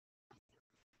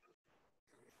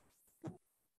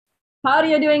How are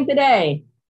you doing today?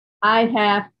 I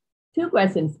have two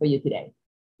questions for you today.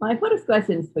 My first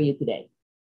question is for you today.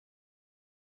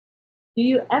 Do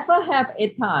you ever have a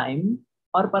time,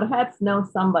 or perhaps know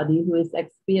somebody who is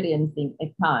experiencing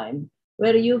a time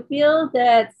where you feel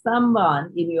that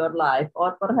someone in your life,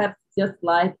 or perhaps just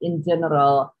life in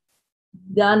general,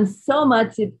 done so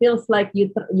much it feels like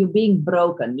you being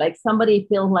broken, like somebody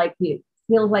feels like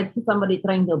somebody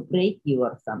trying to break you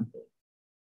or something?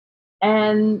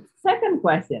 And second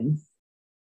question,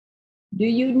 do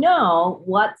you know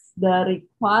what's the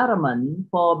requirement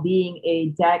for being a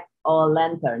jack or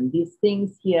lantern? These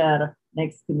things here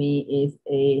next to me is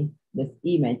this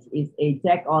image is a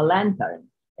jack or lantern.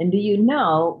 And do you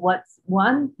know what's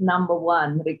number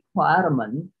one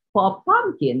requirement for a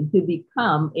pumpkin to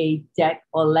become a jack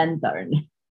or lantern?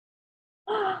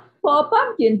 For a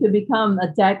pumpkin to become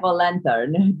a jack or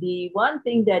lantern, the one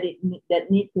thing that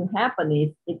needs to happen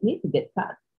is it needs to get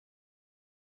cut.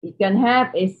 You can have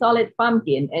a solid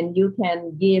pumpkin and you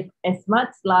can give as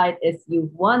much light as you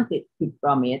want it to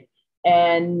from it.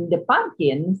 And the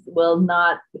pumpkins will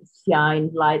not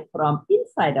shine light from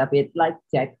inside of it like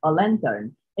jack o'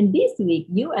 lantern. And this week,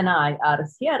 you and I are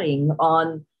sharing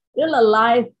on little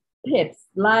life tips,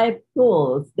 life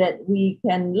tools that we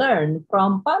can learn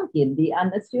from pumpkin, the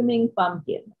unassuming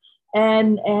pumpkin.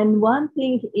 And one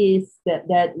thing is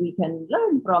that we can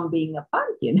learn from being a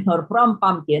pumpkin or from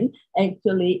pumpkin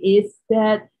actually is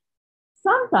that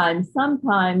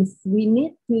sometimes we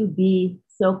need to be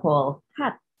so-called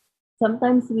cut.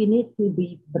 Sometimes we need to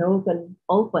be broken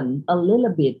open a little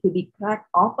bit, to be cracked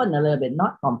open a little bit,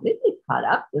 not completely cut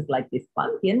up, just like this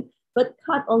pumpkin, but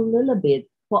cut a little bit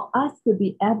for us to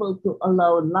be able to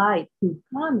allow light to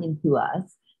come into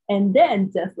us. And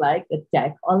then, just like a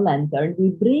jack or lantern, we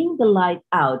bring the light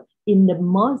out in the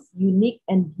most unique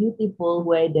and beautiful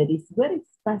way that is very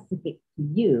specific to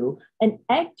you, and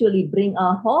actually bring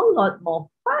a whole lot more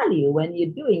value when you're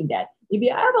doing that. If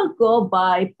you ever go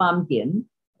buy pumpkin,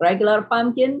 regular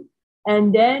pumpkin,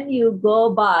 and then you go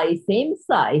buy same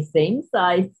size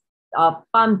of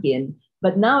pumpkin,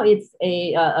 but now it's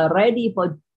a ready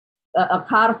for a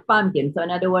carved pumpkin. So in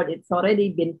other words, it's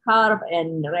already been carved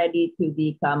and ready to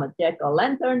become a jack o'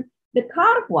 lantern. The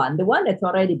carved one, the one that's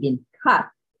already been cut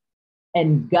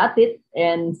and gutted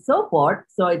and so forth.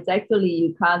 So it's actually,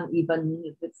 you can't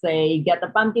even say get the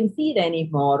pumpkin seed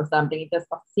anymore or something. It's just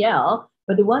a shell.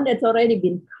 But the one that's already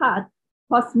been cut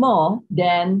costs more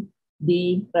than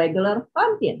the regular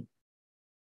pumpkin.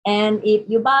 And if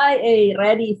you buy a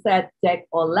ready set jack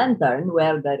o' lantern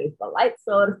where there is a light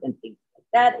source and things like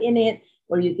that in it,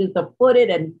 where you just put it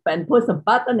and push a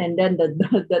button and then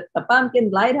the pumpkin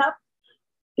light up,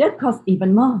 that costs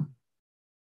even more.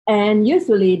 And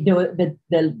usually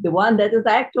the one that is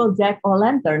actual jack o'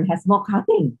 lantern has more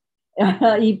cutting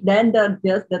than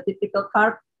just the typical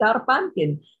carved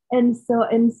pumpkin. And so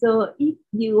if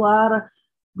you are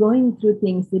going through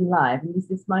things in life, and this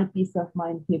is my peace of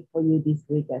mind tip for you this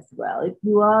week as well. If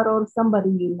you are, or somebody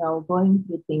you know, going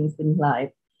through things in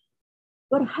life,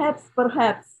 perhaps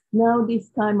now this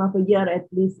time of a year, at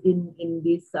least in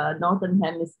this northern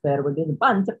hemisphere, where there's a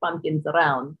bunch of pumpkins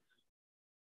around,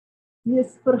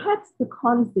 yes, perhaps to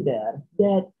consider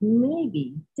that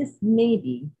maybe, just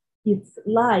maybe, it's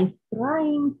life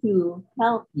trying to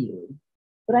help you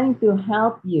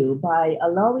by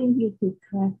allowing you to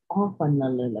crack open a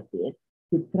little bit,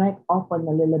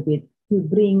 to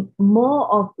bring more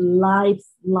of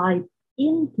life's light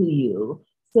into you.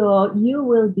 So you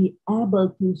will be able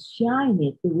to shine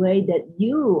it the way that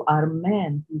you are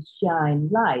meant to shine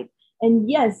light. And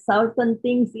yes, certain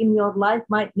things in your life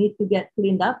might need to get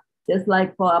cleaned up. Just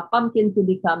like for a pumpkin to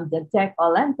become the jack o'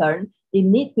 lantern, it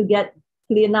needs to get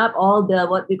clean up all the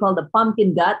what we call the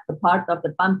pumpkin gut, the part of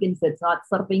the pumpkin that's not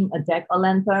serving a jack o'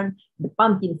 lantern, the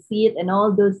pumpkin seed, and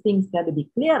all those things got to be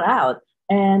cleared out.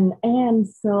 And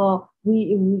so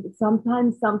we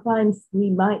sometimes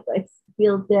we might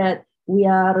feel that we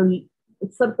are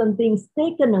certain things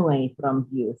taken away from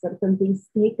you,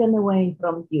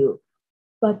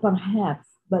 but perhaps,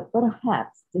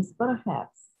 just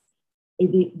perhaps,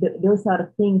 those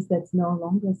are things that's no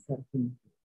longer serving you,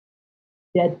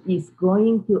 that is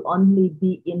going to only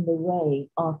be in the way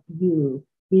of you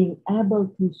being able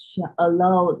to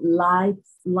allow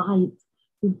life's light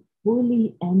to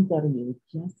fully enter you,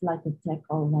 just like a jack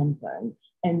o' lantern,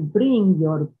 and bring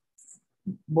your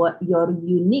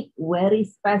unique, very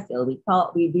special.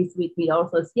 This week we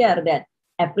also share that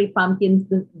every pumpkin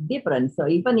is different. So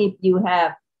even if you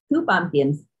have two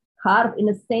pumpkins carved in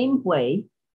the same way,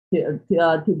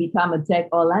 to become a jack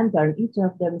o' lantern, each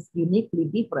of them is uniquely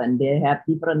different. They have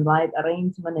different light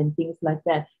arrangement and things like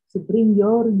that. So bring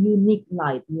your unique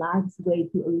light, life's way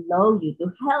to allow you,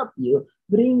 to help you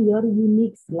bring your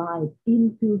unique life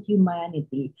into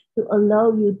humanity, to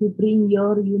allow you to bring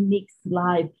your unique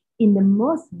life in the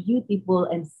most beautiful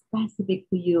and specific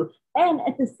to you. And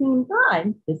at the same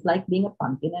time, just like being a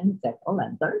pumpkin and a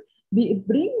jack-o'-lantern,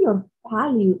 bring your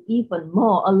value even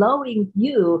more, allowing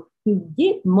you to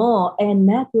give more and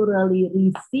naturally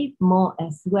receive more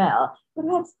as well.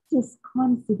 Perhaps just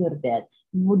consider that.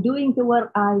 Doing the work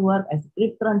I work as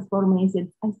Grief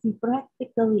Transformation, I see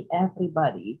practically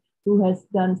everybody who has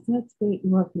done such great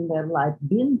work in their life,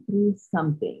 been through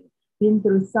something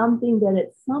that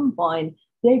at some point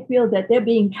they feel that they're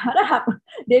being cut up.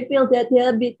 They feel that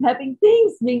they're having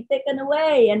things being taken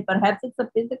away. And perhaps it's a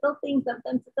physical thing,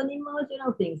 sometimes it's an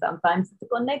emotional thing, sometimes it's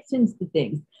connections to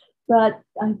things. But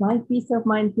my peace of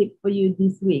mind tip for you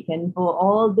this week, and for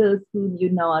all those who you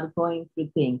know are going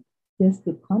through things, just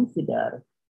to consider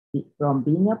from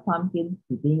being a pumpkin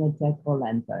to being a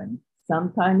jack-o'-lantern.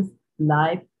 Sometimes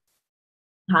life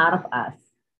carve us.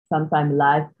 Sometimes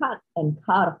life cut and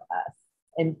carve us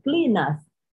and clean us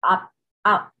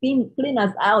clean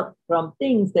us out from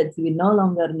things that we no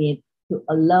longer need, to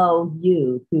allow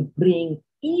you to bring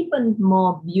even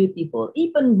more beautiful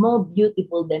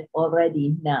than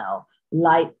already now,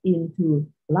 light into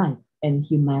life and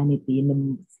humanity in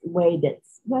a way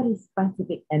that's very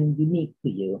specific and unique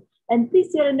to you. And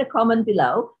please share in the comment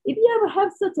below if you ever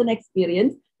have such an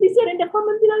experience. Please share in the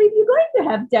comment below if you're going to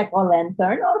have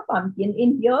jack-o'-lantern or pumpkin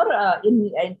in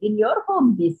your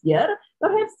home this year.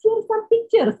 Perhaps share some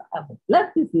pictures. I would love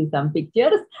to see some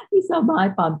pictures. We saw my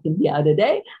pumpkin the other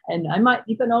day, and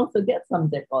you can also get some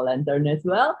jack-o'-lantern as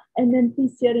well. And then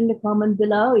please share in the comment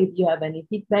below if you have any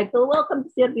feedback. So welcome to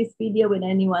share this video with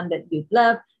anyone that you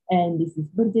love. And this is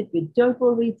Bridget with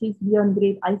Joyful Riches Beyond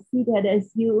Grief. I see that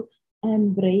as you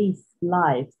embrace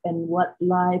life and what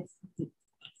life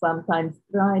sometimes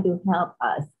try to help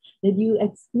us, that you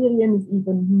experience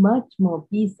even much more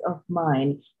peace of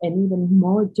mind and even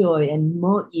more joy and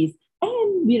more ease,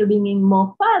 and we're bringing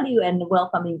more value and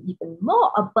welcoming even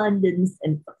more abundance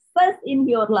and success in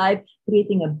your life,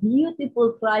 creating a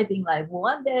beautiful, thriving life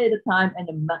one day at a time, and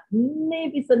a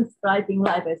magnificent, thriving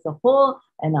life as a whole.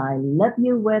 And I love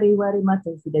you very, very much.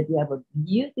 I see that you have a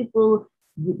beautiful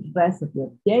rest of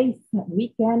your days,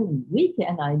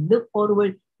 weekend. I look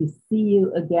forward to see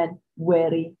you again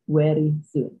very, very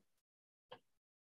soon.